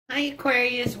Hi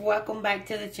Aquarius, welcome back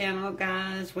to the channel,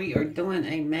 guys. We are doing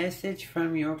a message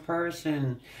from your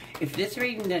person. If this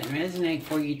reading doesn't resonate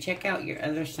for you, check out your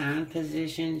other sign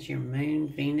positions. Your moon,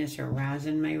 Venus, or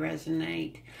rising may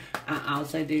resonate. I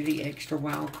also do the extra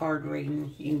wild card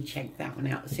reading. You can check that one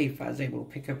out, see if I was able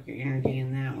to pick up your energy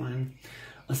in that one.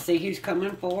 Let's see who's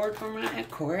coming forward for my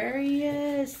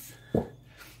Aquarius.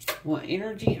 What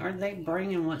energy are they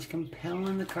bringing? What's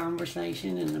compelling the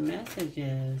conversation and the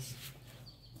messages?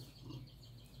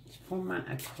 For my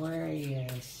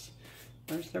Aquarius,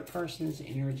 where's their person's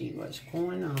energy? What's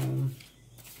going on?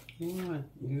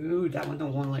 Ooh, that one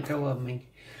don't want to let go of me.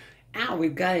 Ow,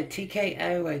 we've got a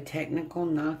TKO, a technical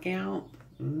knockout.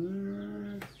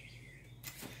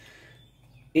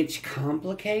 It's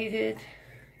complicated.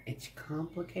 It's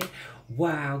complicated.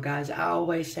 Wow, guys, I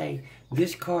always say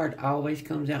this card always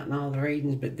comes out in all the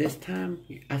readings, but this time,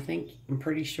 I'm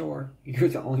pretty sure you're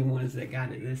the only ones that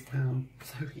got it this time.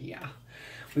 So, yeah.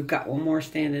 We've got one more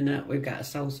standing up. We've got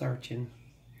soul searching.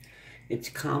 It's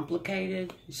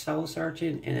complicated, soul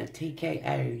searching, and a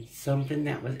TKO. Something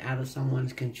that was out of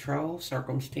someone's control,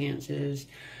 circumstances,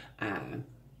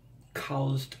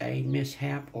 caused a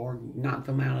mishap or knocked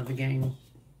them out of the game.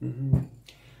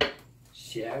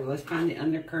 So let's find the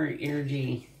undercurrent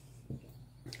energy.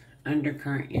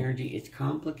 Undercurrent energy. It's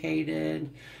complicated.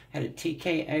 Had a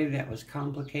TKO that was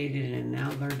complicated, and now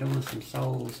they're doing some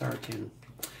soul searching.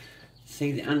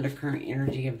 See the undercurrent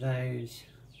energy of those.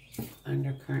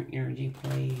 Undercurrent energy,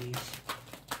 please.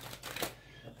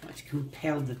 What's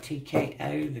compelled the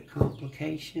TKO, the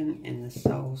complication, and the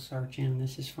soul searching?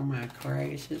 This is for my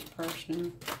Aquarius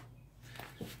person.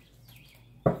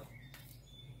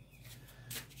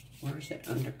 Where's that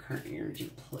undercurrent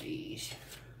energy, please?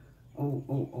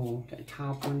 Oh, that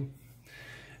top one.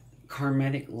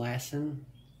 Karmatic lesson.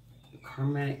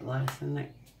 Karmatic lesson.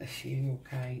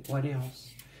 Okay, what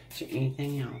else? Is there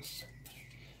anything else?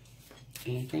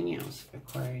 Anything else?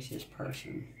 Aquarius'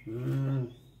 person.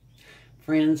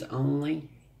 Friends only.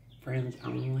 Friends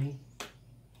only.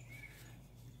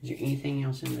 Is there anything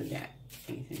else in the deck?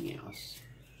 Anything else?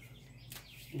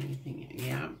 Anything?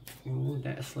 Yeah. Ooh,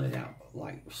 that slid out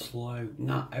like slow.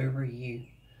 Not over you.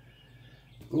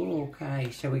 Ooh,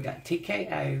 okay. So we got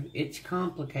TKO. It's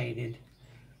complicated.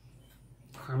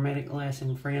 Karmatic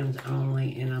lesson, friends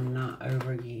only, and I'm not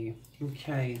over you.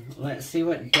 Okay, let's see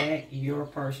what deck your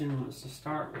person wants to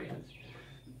start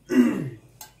with.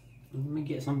 Let me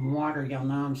get some water. Y'all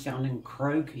know I'm sounding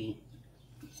croaky.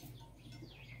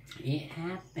 It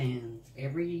happens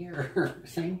every year.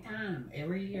 Same time,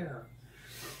 every year.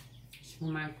 It's for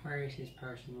my Aquarius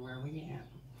person. Where are we at?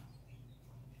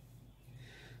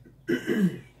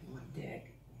 What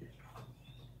deck?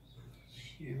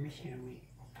 Show me.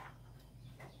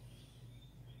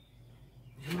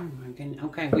 Oh my goodness.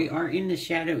 Okay, we are in the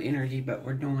shadow energy, but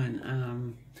we're doing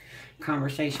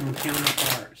conversation with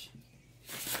counterparts.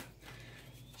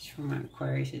 It's from my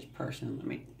Aquarius person. Let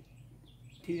me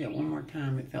do that one more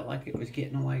time. It felt like it was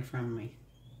getting away from me.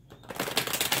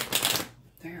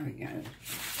 There we go.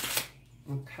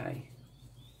 Okay.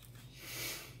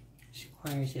 It's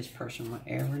Aquarius person.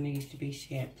 Whatever needs to be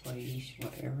said, please.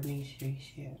 Whatever needs to be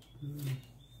said.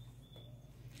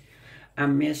 I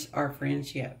miss our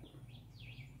friendship.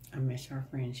 I miss our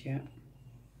friendship.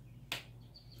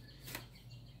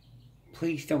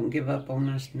 Please don't give up on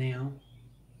us now.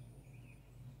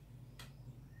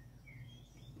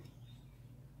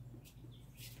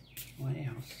 What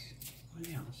else? What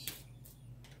else?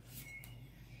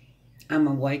 I'm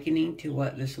awakening to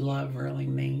what this love really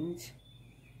means.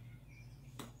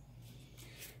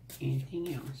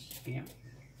 Anything else? Yeah.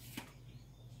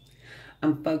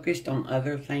 I'm focused on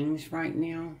other things right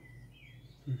now.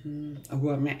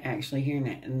 Well, I'm actually hearing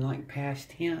that in like past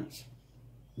tense.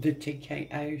 The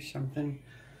TKO, something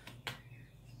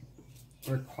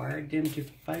required them to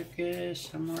focus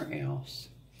somewhere else.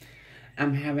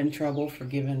 I'm having trouble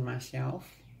forgiving myself.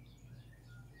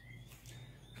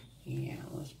 Yeah,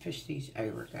 let's push these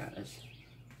over, guys.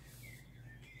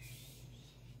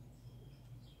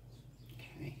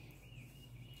 Okay.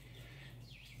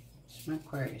 It's my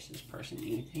Aquarius person.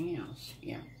 Anything else?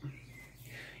 Yeah.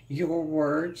 Your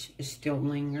words still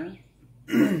linger.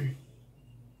 Anything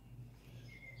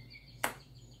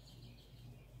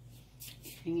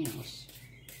else?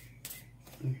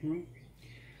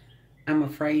 I'm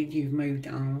afraid you've moved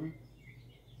on.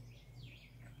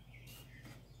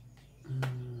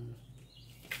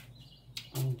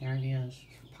 Oh, there it is.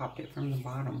 Popped it from the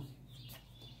bottom.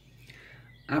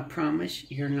 I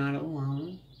promise you're not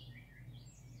alone.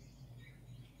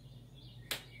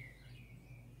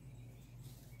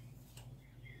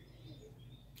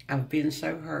 I've been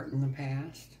so hurt in the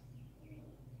past.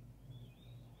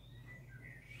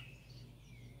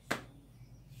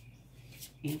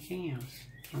 Anything else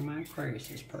for my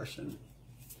Aquarius person?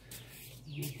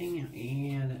 Anything else?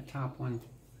 Yeah, that top one.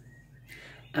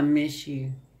 I miss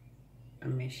you. I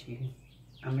miss you.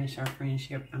 I miss our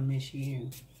friendship. I miss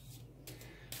you.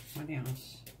 What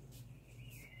else?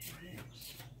 What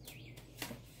else?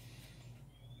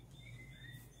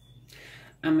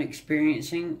 I'm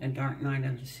experiencing a dark night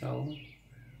of the soul.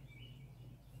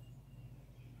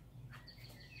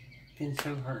 Been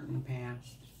so hurt in the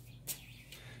past.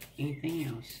 Anything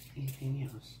else? Anything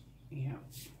else? Yeah.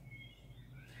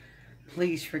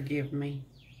 Please forgive me.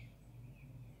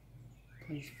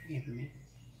 Please forgive me.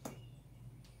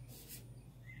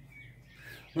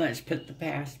 Let's put the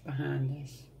past behind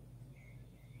us.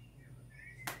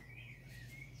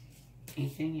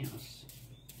 Anything else?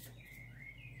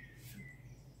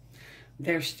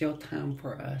 There's still time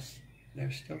for us.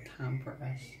 There's still time for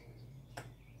us.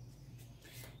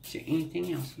 Is there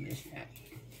anything else with this deck?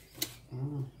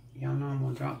 Y'all know I'm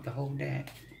going to drop the whole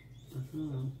deck.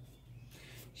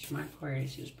 It's my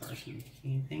Aquarius person.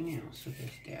 Anything else with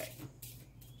this deck?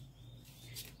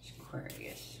 It's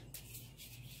Aquarius.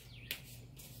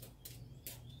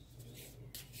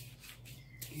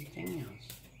 Anything else?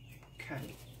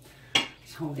 Okay.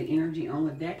 Let's hold the energy on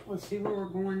the deck. Let's see where we're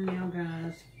going now,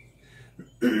 guys.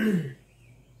 Oh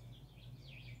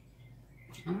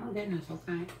my goodness,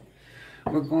 okay.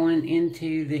 We're going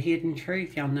into the hidden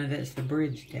truth. Y'all know that's the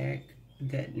bridge deck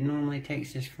that normally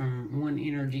takes us from one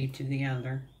energy to the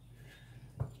other.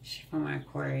 It's for my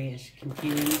Aquarius.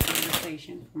 Continuing the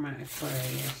conversation for my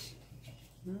Aquarius.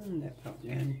 That felt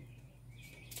good.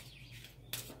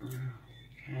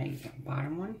 Okay, got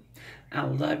bottom one. I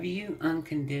love you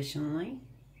unconditionally.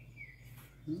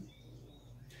 Let's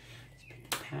put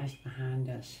the past behind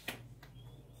us.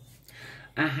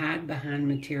 I hide behind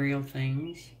material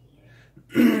things.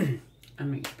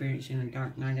 I'm experiencing a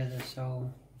dark night of the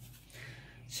soul.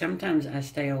 Sometimes I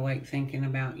stay awake thinking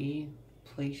about you.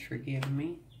 Please forgive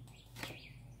me.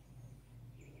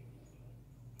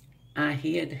 I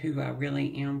hid who I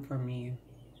really am from you.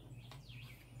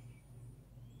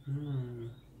 I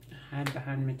hide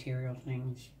behind material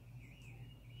things.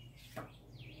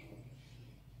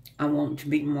 I want to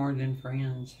be more than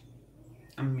friends.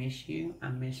 I miss you. I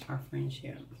miss our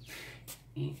friendship.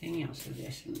 Anything else with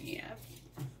this in the app?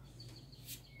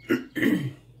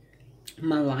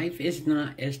 My life is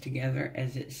not as together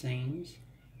as it seems.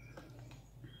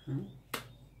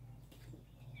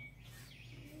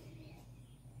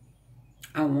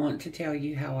 I want to tell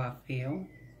you how I feel.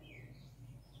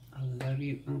 I love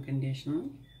you unconditionally.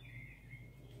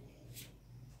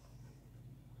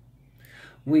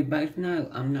 We both know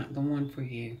I'm not the one for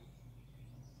you.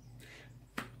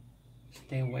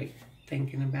 Stay awake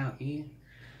thinking about you.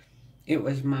 It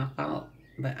was my fault,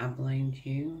 but I blamed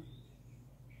you.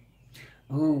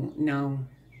 Oh, no.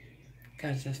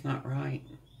 Because that's not right.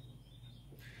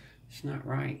 It's not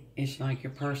right. It's like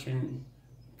your person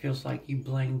feels like you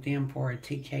blamed them for a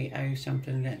TKO,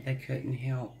 something that they couldn't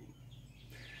help.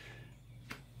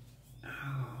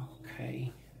 Oh,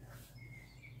 okay.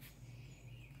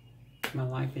 My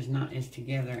life is not as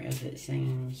together as it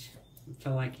seems. I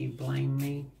feel like you blame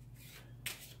me.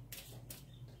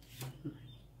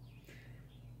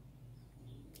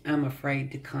 I'm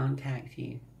afraid to contact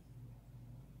you.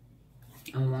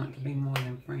 I want to be more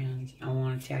than friends. I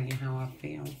want to tell you how I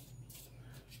feel.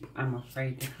 I'm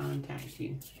afraid to contact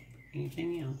you.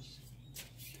 Anything else?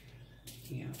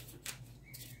 Yeah.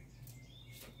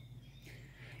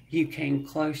 You came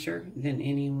closer than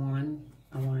anyone.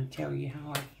 I want to tell you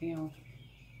how I feel.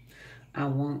 I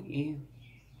want you.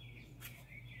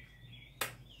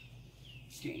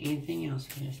 Is there anything else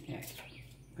for this deck?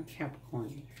 A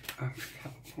Capricorn.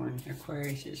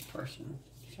 Aquarius is person.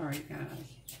 Sorry,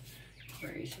 guys.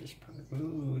 Aquarius is person.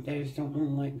 Ooh, those don't want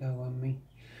to let go of me.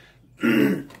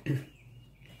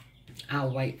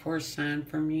 I'll wait for a sign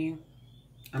from you.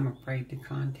 I'm afraid to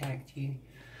contact you.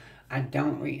 I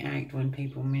don't react when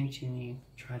people mention you.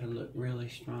 Try to look really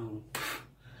strong.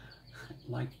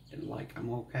 like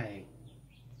I'm okay.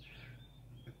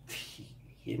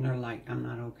 You know, like I'm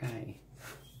not okay.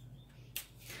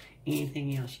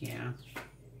 Anything else? Yeah.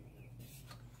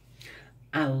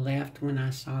 I left when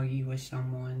I saw you with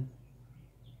someone.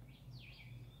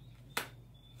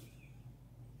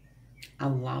 I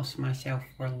lost myself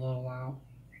for a little while.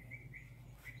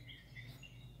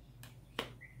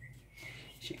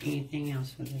 Is there anything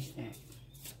else with this deck?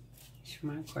 It's for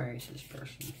my Aquarius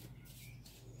person.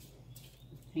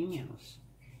 Anything else?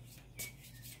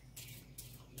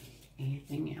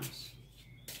 Anything else?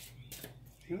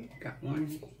 Oh, got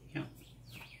one. Yep.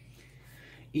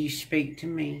 You speak to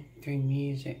me through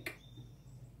music.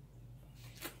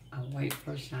 I wait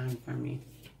for a sign from you.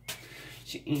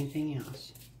 Is there anything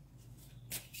else?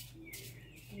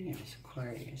 Yes,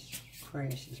 Aquarius.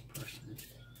 Aquarius is person.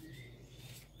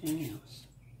 Anything else?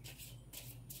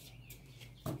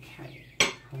 Okay.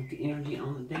 Hold the energy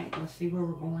on the deck. Let's see where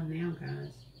we're going now,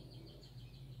 guys.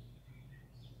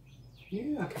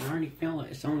 Yeah, I can already feel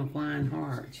it. It's on the flying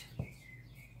hearts.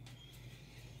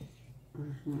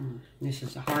 This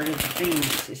is the heart of the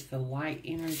Phoenix. It's the light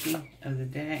energy of the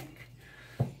deck.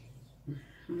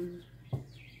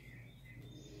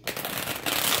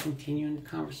 Continuing the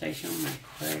conversation on my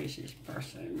Aquarius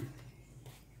person.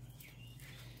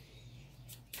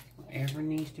 Whatever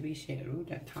needs to be said. Ooh,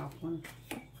 that top one.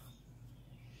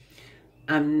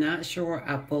 I'm not sure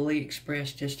I fully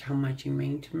expressed just how much you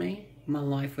mean to me. My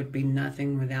life would be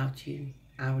nothing without you.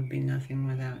 I would be nothing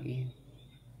without you.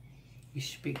 You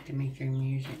speak to me through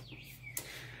music.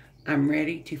 I'm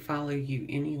ready to follow you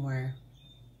anywhere.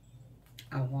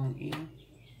 I want you.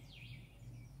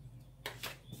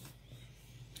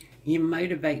 You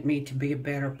motivate me to be a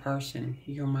better person.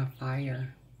 You're my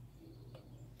fire.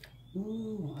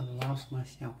 Ooh, I lost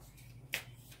myself.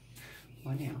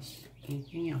 What else?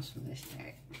 Anything else with this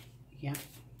deck? Yep.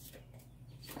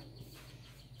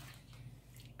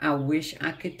 I wish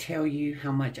I could tell you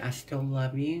how much I still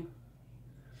love you.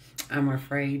 I'm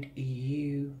afraid of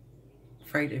you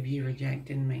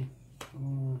rejecting me.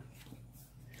 Ooh.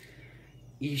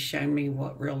 You showed me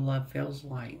what real love feels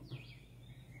like.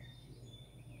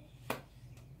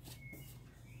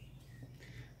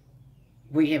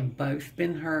 We have both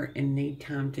been hurt and need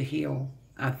time to heal.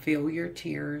 I feel your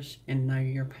tears and know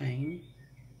your pain.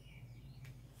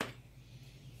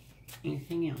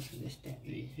 Anything else with this deck?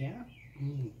 Yeah.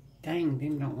 Dang,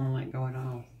 them don't want to let go at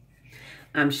all.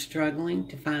 I'm struggling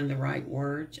to find the right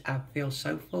words. I feel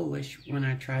so foolish when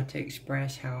I try to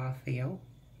express how I feel.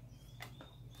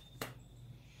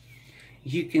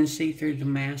 You can see through the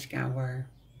mask I wear.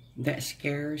 That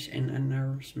scares and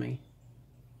unnerves me.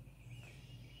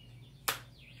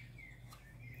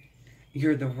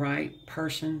 You're the right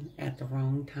person at the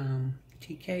wrong time.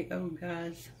 TKO,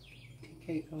 guys.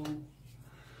 TKO.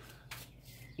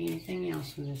 Anything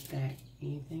else with this deck?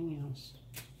 Anything else?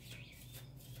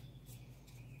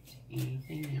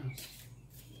 Anything else?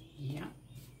 Yeah.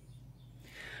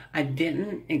 I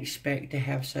didn't expect to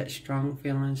have such strong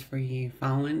feelings for you.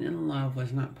 Falling in love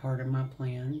was not part of my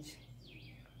plans.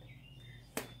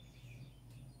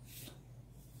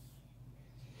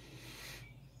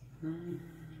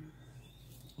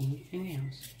 Anything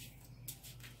else?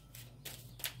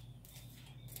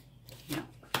 Yeah.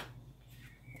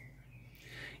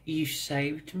 You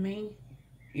saved me.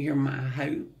 You're my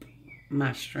hope,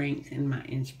 my strength, and my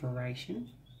inspiration.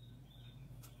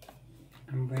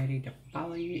 I'm ready to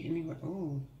follow you anywhere.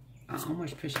 Oh, I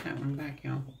almost pushed that one back,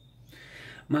 y'all.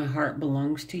 My heart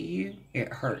belongs to you. It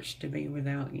hurts to be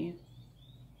without you.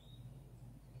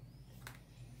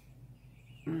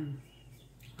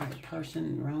 Right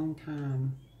person, wrong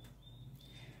time.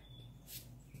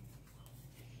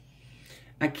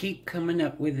 I keep coming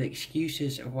up with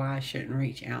excuses of why I shouldn't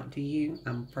reach out to you.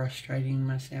 I'm frustrating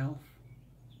myself.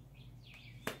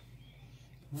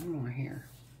 One more here.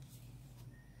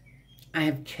 I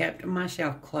have kept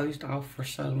myself closed off for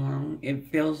so long.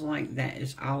 It feels like that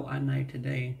is all I know to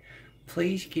do.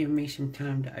 Please give me some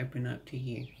time to open up to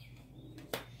you.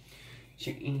 Is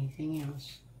there anything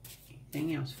else?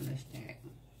 Anything else for this deck?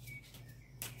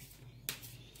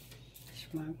 It's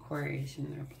my Aquarius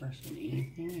and their person.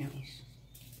 Anything else?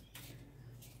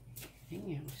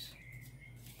 Anything else?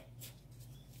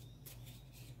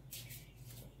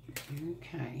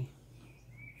 Okay.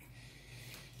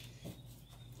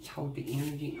 Let's hold the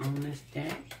energy on this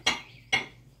deck.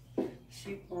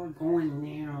 See where we're going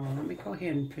now. Let me go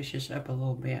ahead and push this up a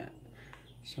little bit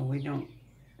so we don't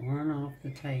run off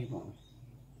the table.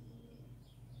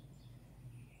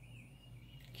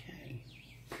 Okay.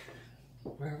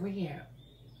 Where are we at?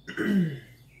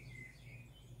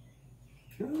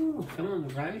 Ooh, feeling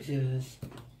the roses.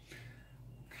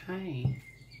 Okay.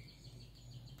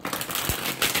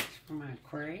 It's for my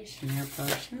Aquarius and their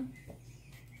person.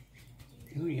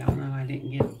 Ooh, y'all know I didn't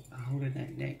get a hold of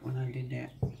that deck when I did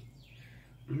that.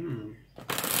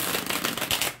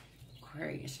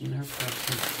 Aquarius and their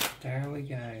person. There we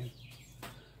go.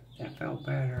 That felt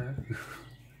better.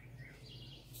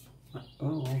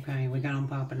 Oh, okay. We got them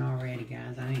popping already,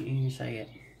 guys. I didn't even say it.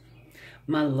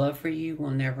 My love for you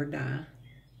will never die.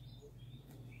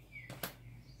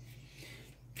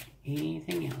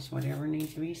 Anything else? Whatever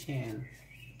needs to be said.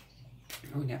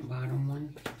 Oh, that bottom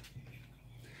one.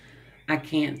 I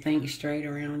can't think straight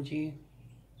around you.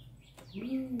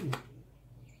 Ooh.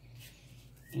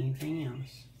 Anything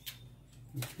else?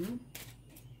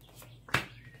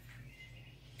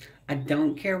 I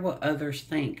don't care what others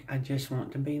think. I just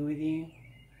want to be with you.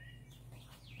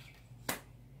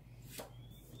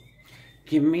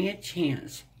 Give me a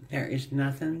chance. There is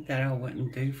nothing that I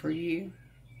wouldn't do for you.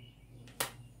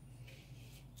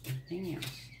 Anything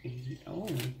else? Oh,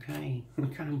 okay.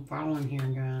 I'm following here,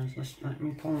 guys. Let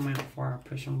me pull them out before I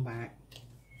push them back.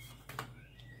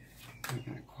 I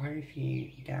got quite a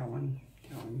few. That one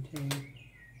too.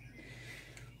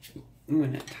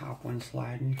 When that top one's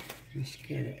sliding, let's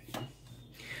get it.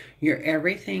 You're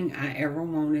everything I ever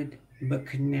wanted, but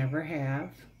could never have.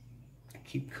 I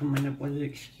keep coming up with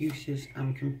excuses.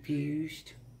 I'm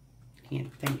confused.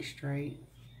 Can't think straight.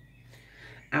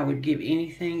 I would give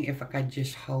anything if I could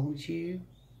just hold you.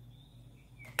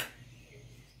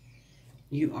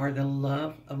 You are the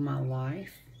love of my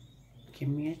life. Give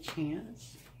me a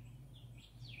chance.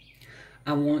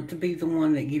 I want to be the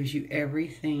one that gives you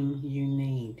everything you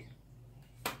need.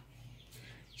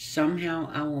 Somehow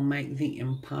I will make the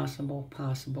impossible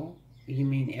possible. You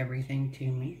mean everything to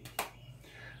me.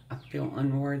 I feel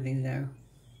unworthy though.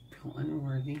 I feel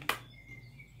unworthy.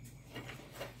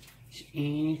 Is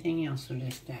anything else in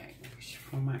this deck?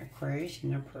 For my Aquarius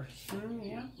and their person,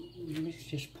 yeah. Let's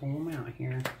just pull them out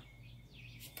here.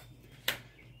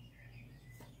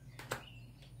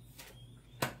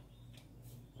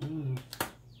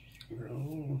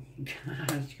 Oh,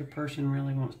 guys, your person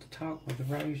really wants to talk with the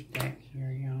rose deck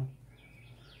here, y'all.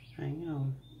 Hang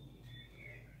on.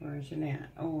 Where is it at?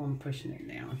 Oh, I'm pushing it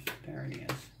down. There it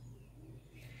is.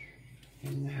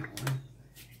 And that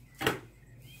one.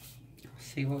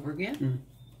 See what we're getting.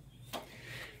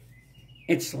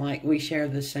 It's like we share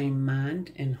the same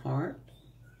mind and heart.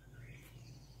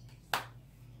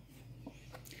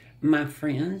 My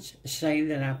friends say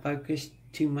that I focus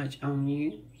too much on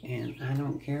you, and I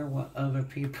don't care what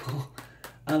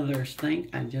others think.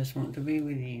 I just want to be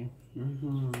with you.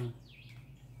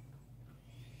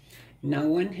 No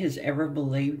one has ever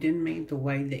believed in me the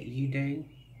way that you do.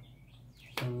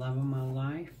 The love of my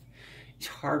life. It's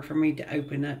hard for me to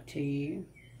open up to you.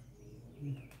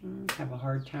 I have a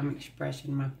hard time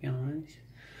expressing my feelings.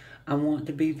 I want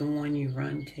to be the one you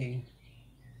run to.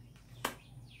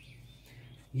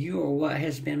 You are what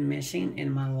has been missing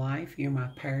in my life. You're my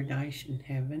paradise in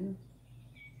heaven.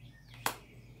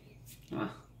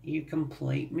 Oh, you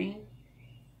complete me.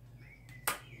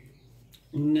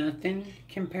 Nothing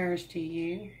compares to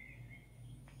you.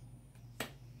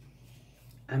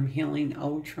 I'm healing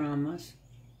old traumas.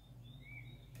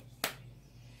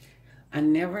 I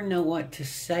never know what to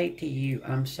say to you.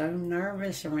 I'm so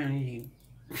nervous around you.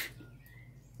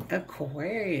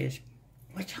 Aquarius,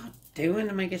 what y'all doing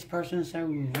to make this person so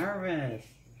nervous?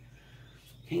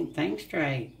 Can't think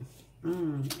straight.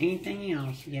 Anything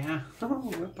else? Yeah.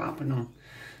 Oh, we're popping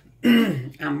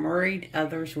them. I'm worried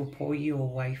others will pull you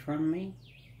away from me.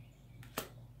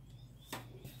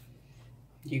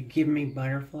 You give me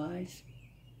butterflies.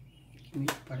 Give me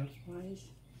butterflies.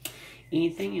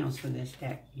 Anything else for this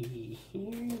deck?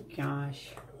 Gosh.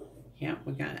 Yeah,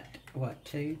 we got, what,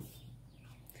 2?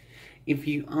 If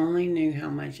you only knew how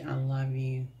much I love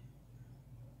you.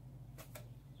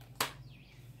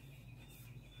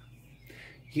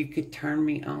 You could turn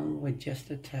me on with just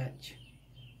a touch.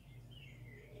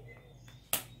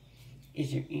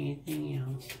 Is there anything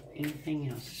else? Anything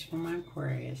else? This is for my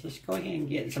Aquarius. Let's go ahead and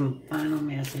get some final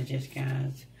messages,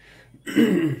 guys.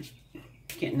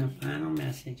 Getting the final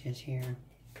messages here.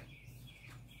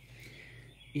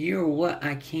 You're what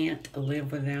I can't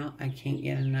live without. I can't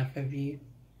get enough of you.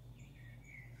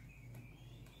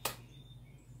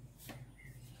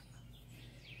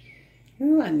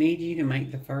 Ooh, I need you to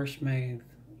make the first move.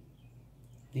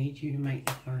 Need you to make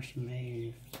the first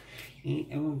move.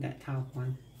 Oh, that top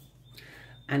one.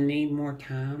 I need more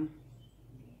time.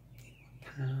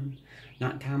 Time.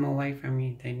 Not time away from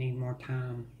you. They need more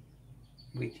time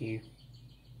with you.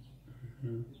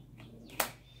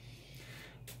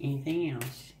 Anything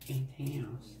else? Anything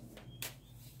else?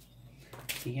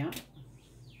 Yep.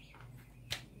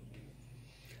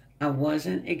 I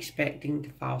wasn't expecting to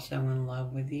fall so in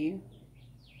love with you.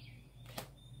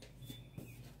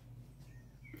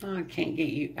 Oh, I can't get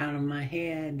you out of my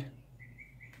head.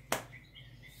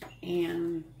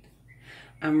 And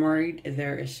I'm worried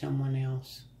there is someone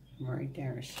else. I'm worried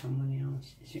there is someone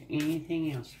else. Is there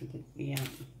anything else for the... Yeah.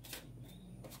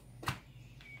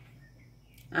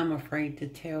 I'm afraid to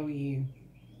tell you.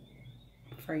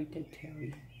 Afraid to tell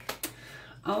you.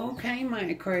 Okay, my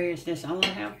Aquarius, that's all I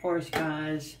have for us,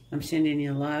 guys. I'm sending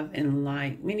you love and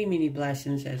light. Many, many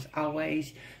blessings as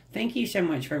always. Thank you so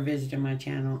much for visiting my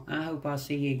channel. I hope I'll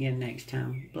see you again next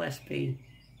time. Blessed be.